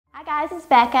Hi guys, it's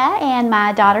Becca and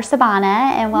my daughter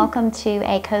Sabanah, and welcome to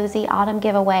a cozy autumn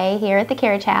giveaway here at the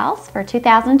Carriage House for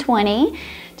 2020.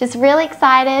 Just really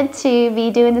excited to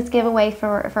be doing this giveaway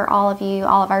for all of you,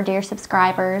 all of our dear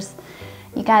subscribers.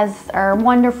 You guys are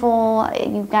wonderful.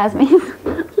 You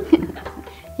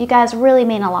guys really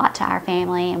mean a lot to our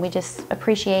family, and we just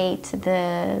appreciate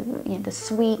the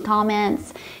sweet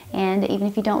comments. And even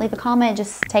if you don't leave a comment,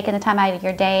 just taking the time out of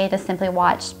your day to simply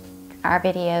watch our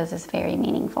videos is very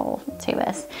meaningful to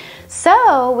us.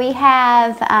 So we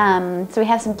have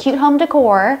some cute home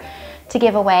decor to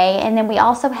give away, and then we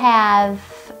also have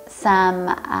some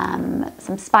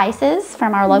spices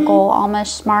from our local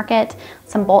Amish market,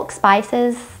 some bulk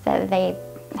spices that they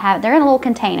have. They're in little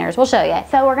containers. We'll show you.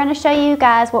 So we're going to show you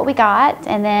guys what we got,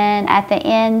 and then at the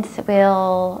end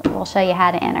we'll show you how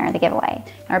to enter the giveaway.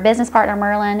 Our business partner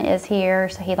Merlin is here,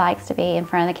 so he likes to be in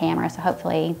front of the camera, so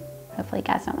hopefully you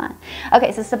guys don't mind.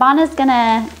 Okay, so Sabanah's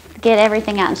gonna get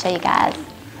everything out and show you guys.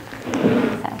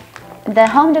 So the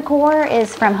home decor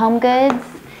is from Home Goods,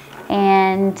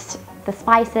 and the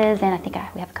spices, and I think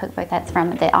we have a cookbook that's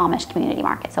from the Amish community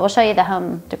market. So we'll show you the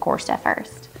home decor stuff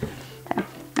first.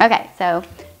 Okay, so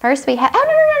first we have,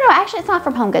 oh no, actually it's not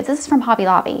from Home Goods, this is from Hobby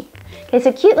Lobby. Okay,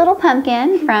 so cute little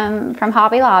pumpkin from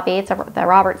Hobby Lobby. It's the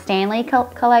Robert Stanley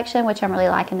collection, which I'm really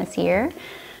liking this year.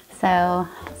 So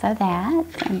that,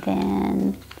 and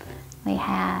then we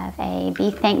have a Be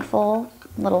Thankful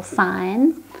little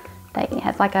sign that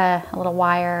has like a little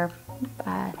wire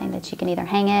thing that you can either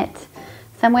hang it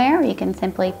somewhere, or you can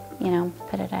simply,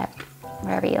 put it up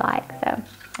wherever you like. So,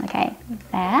 okay,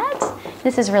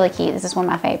 this is really cute. This is one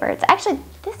of my favorites. Actually,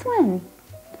 this one's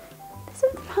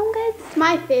from Home Goods. It's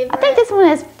my favorite. I think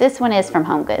this one is from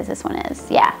Home Goods. This one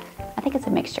is, yeah. I think it's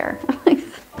a mixture.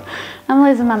 I'm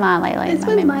losing my mind lately. This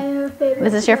one's my favorite.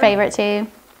 Was this your favorite too?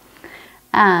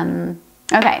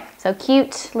 Okay, so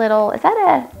cute little, is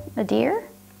that a deer?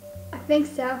 I think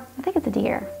so. I think it's a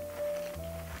deer.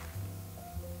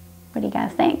 What do you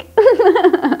guys think?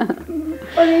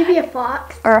 Or maybe a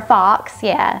fox. Or a fox,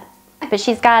 yeah. But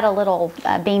she's got a little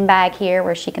bean bag here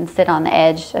where she can sit on the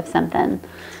edge of something.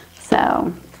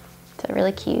 So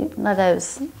really cute. Love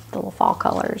those little fall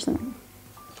colors.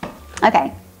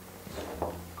 Okay.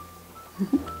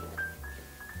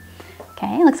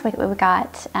 Okay, looks like we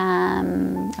got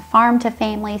Farm to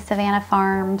Family, Savannah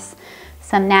Farms,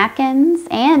 some napkins,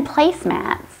 and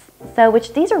placemats. So,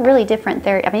 these are really different.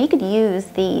 You could use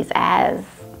these as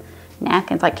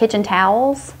napkins, like kitchen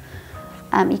towels.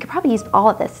 You could probably use all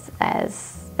of this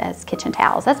as kitchen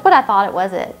towels. That's what I thought it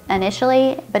was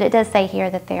initially, but it does say here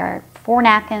that there are 4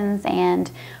 napkins and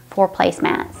 4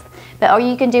 placemats. Or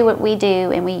you can do what we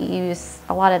do, and we use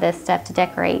a lot of this stuff to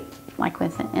decorate,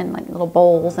 in little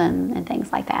bowls and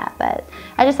things like that. But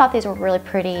I just thought these were really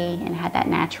pretty and had that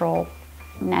natural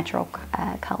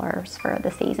colors for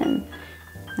the season.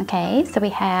 Okay, so we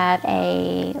have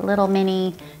a little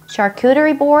mini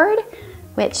charcuterie board,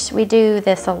 which we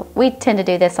tend to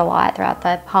do this a lot throughout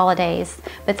the holidays.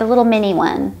 But it's a little mini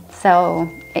one, so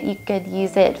you could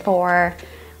use it for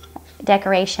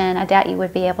decoration. I doubt you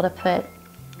would be able to put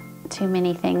too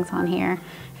many things on here.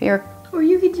 Or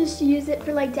you could just use it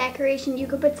for decoration. You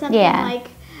could put something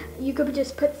you could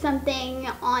just put something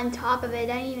on top of it.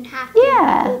 I don't even have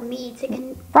to hold meat.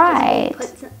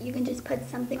 You can just put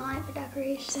something on it for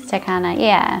decoration. Just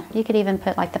to you could even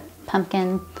put the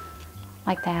pumpkin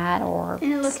like that,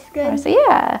 and it looks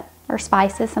good. Or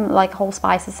spices, some whole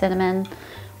spices, cinnamon,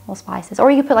 whole spices.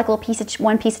 Or you could put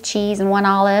one piece of cheese and 1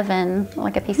 olive and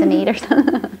a piece of meat or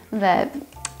something. But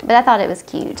I thought it was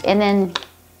cute. And then,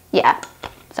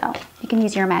 so you can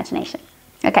use your imagination.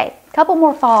 Okay, a couple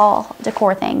more fall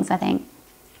decor things, I think.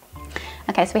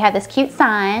 Okay, so we have this cute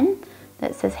sign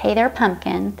that says, "Hey there,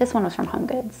 pumpkin." This one was from Home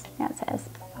Goods. Yeah, it says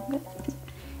Home Goods.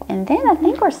 And then I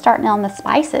think we're starting on the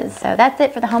spices. So that's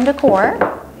it for the home decor.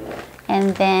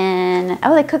 And then,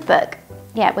 the cookbook.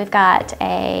 Yeah, we've got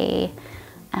a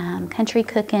Country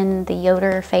Cookin' the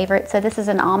Yoder Favorite. So this is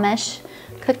an Amish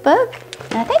cookbook.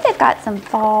 And I think they've got some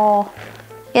fall.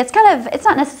 It's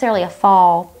not necessarily a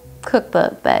fall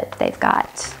cookbook, but they've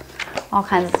got all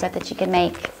kinds of stuff that you can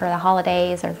make for the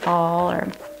holidays or fall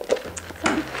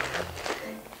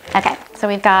Okay, so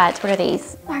we've got, what are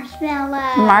these?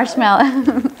 Marshmallows.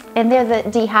 And they're the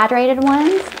dehydrated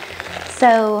ones.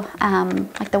 So,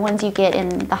 the ones you get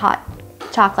in the hot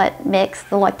chocolate mix,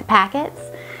 the packets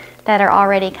that are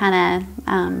already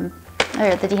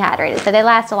they're the dehydrated. So they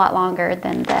last a lot longer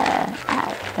than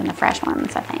the fresh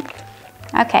ones, I think.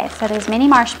 Okay, so there's mini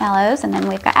marshmallows, and then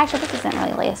we've got, actually this isn't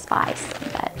really a spice,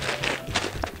 but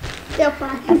still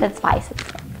fun. I said spices.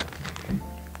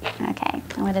 Okay,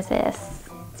 and what is this?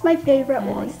 It's my favorite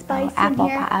one. Spice apple in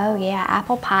here. pie. Oh yeah,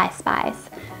 apple pie spice.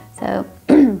 So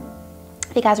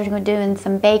if you guys are doing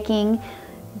some baking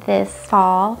this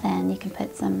fall, then you can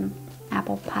put some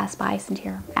apple pie spice into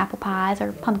your apple pies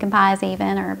or pumpkin pies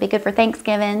even, or be good for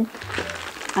Thanksgiving.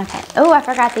 Okay. Oh, I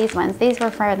forgot these ones. These were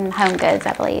from Home Goods,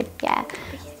 I believe. Yeah.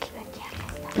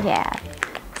 Yeah.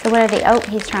 So what are the, oh,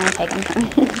 he's trying to take them from me.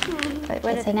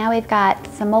 Okay, so now we've got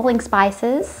some molding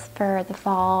spices for the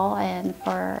fall and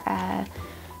for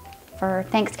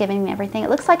Thanksgiving and everything. It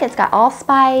looks like it's got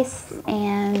allspice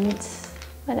and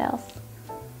what else?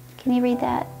 Can you read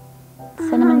that?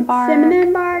 Cinnamon bark.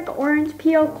 Cinnamon bark, orange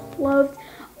peel, cloves,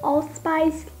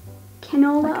 allspice,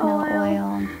 canola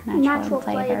oil, natural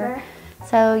flavor.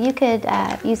 So you could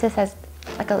use this as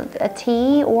like a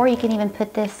tea, or you can even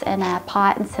put this in a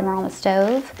pot and simmer on the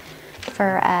stove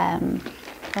for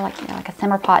like, you know, like a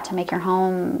simmer pot to make your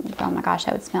home. Oh my gosh,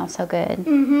 that would smell so good.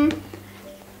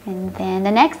 And then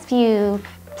the next few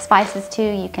spices too,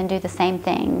 you can do the same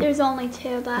thing. There's only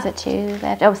 2 left. Is it 2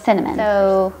 left? Oh, cinnamon.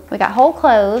 So we got whole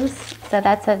cloves. So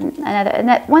that's another. And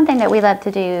that one thing that we love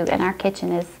to do in our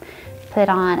kitchen is put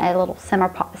on a little simmer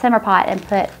pot and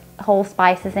put whole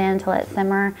spices in to let it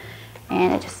simmer,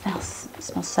 and it just smells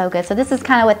so good. So this is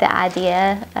kind of what the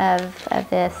idea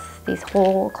of these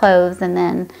whole cloves, and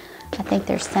then I think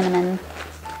there's cinnamon.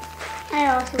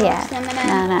 I also love cinnamon.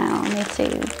 I know, me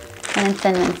too. And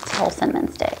then whole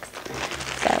cinnamon sticks.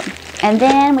 So, and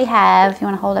then we have, you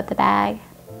want to hold up the bag?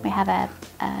 We have a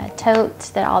tote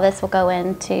that all this will go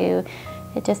into.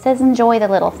 It just says enjoy the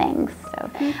little things.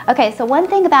 So, okay, so one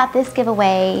thing about this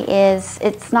giveaway is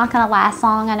it's not going to last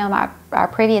long. I know our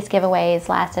previous giveaways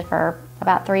lasted for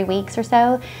about 3 weeks or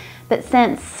so, but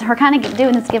since we're kind of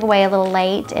doing this giveaway a little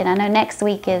late, and I know next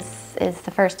week is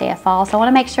the first day of fall, so I want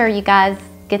to make sure you guys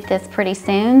get this pretty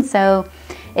soon. So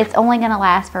it's only going to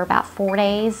last for about 4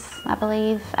 days, I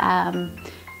believe.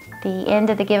 The end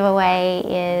of the giveaway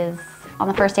is on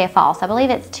the first day of fall. So I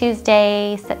believe it's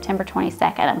Tuesday, September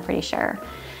 22nd, I'm pretty sure.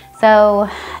 So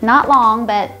not long,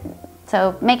 but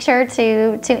so make sure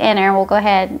to enter. We'll go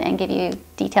ahead and give you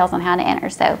details on how to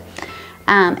enter. So,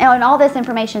 and all this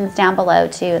information is down below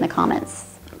too in the comment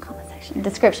section,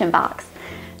 description box.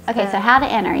 Okay, so how to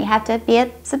enter. You have to be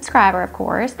a subscriber, of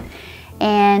course.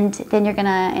 And then you're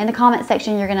gonna, in the comment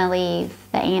section, you're gonna leave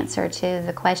the answer to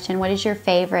the question, what is your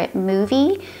favorite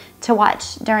movie to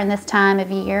watch during this time of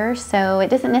year? So it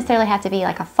doesn't necessarily have to be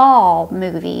like a fall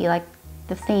movie, like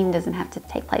the theme doesn't have to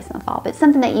take place in the fall, but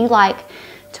something that you like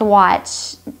to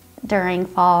watch during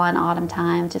fall and autumn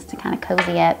time, just to kind of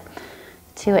cozy up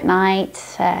to at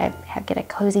night, get a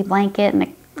cozy blanket and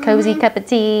a cozy cup of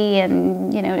tea,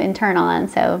 and and turn on.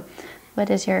 So what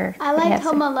is your? I like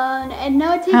Home Alone, and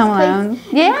no, it takes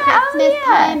place in Christmas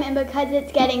time, and because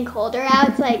it's getting colder out,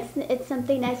 it's like it's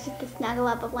something nice just to snuggle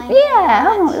up a blanket.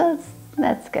 Yeah,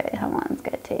 that's good. Home Alone's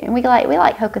good too, and we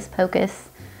like Hocus Pocus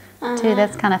too.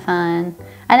 That's kind of fun.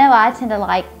 I know I tend to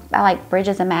like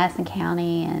Bridges in Madison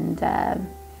County and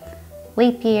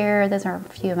Leap Year. Those are a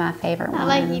few of my favorite ones. I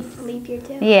like Leap Year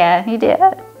too. Yeah, you did.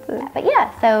 But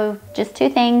yeah, so just 2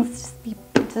 things.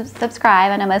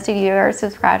 Subscribe. I know most of you are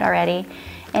subscribed already.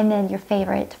 And then your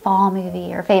favorite fall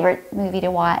movie or favorite movie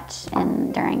to watch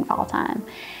during fall time.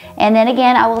 And then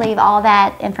again, I will leave all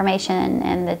that information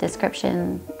in the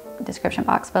description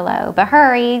box below. But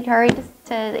hurry just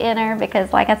to enter,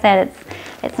 because like I said,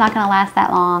 it's not going to last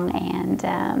that long.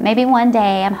 And maybe one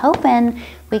day, I'm hoping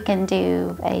we can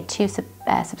do a 2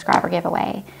 subscriber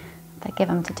giveaway. To give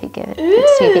them to 2 people.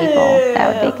 That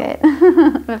would be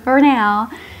good. But for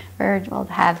now, we'll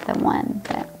have the 1.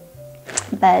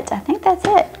 But I think that's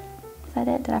it. Is that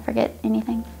it? Did I forget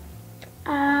anything?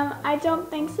 I don't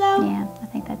think so. Yeah, I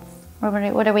think that's.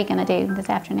 What are we gonna do this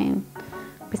afternoon?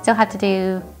 We still have to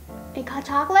do. Make hot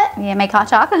chocolate? Yeah, make hot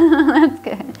chocolate. That's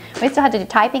good. We still have to do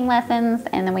typing lessons,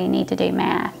 and then we need to do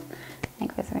math. I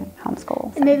think we're in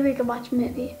homeschool. So. And maybe we could watch a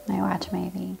movie. Maybe watch a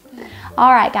movie.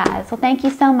 All right, guys. Well, thank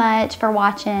you so much for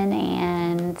watching,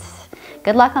 and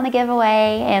good luck on the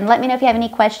giveaway. And let me know if you have any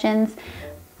questions.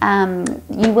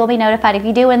 You will be notified. If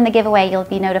you do win the giveaway, you'll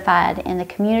be notified in the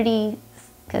community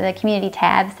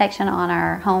tab section on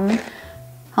our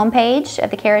homepage of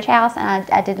the Carriage House. And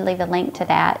I did leave a link to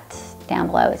that down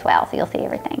below as well, so you'll see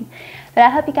everything. But I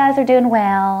hope you guys are doing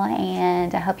well,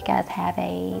 and I hope you guys have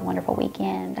a wonderful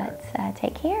weekend. But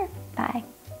take care. Bye.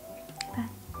 Bye.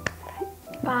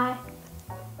 Bye.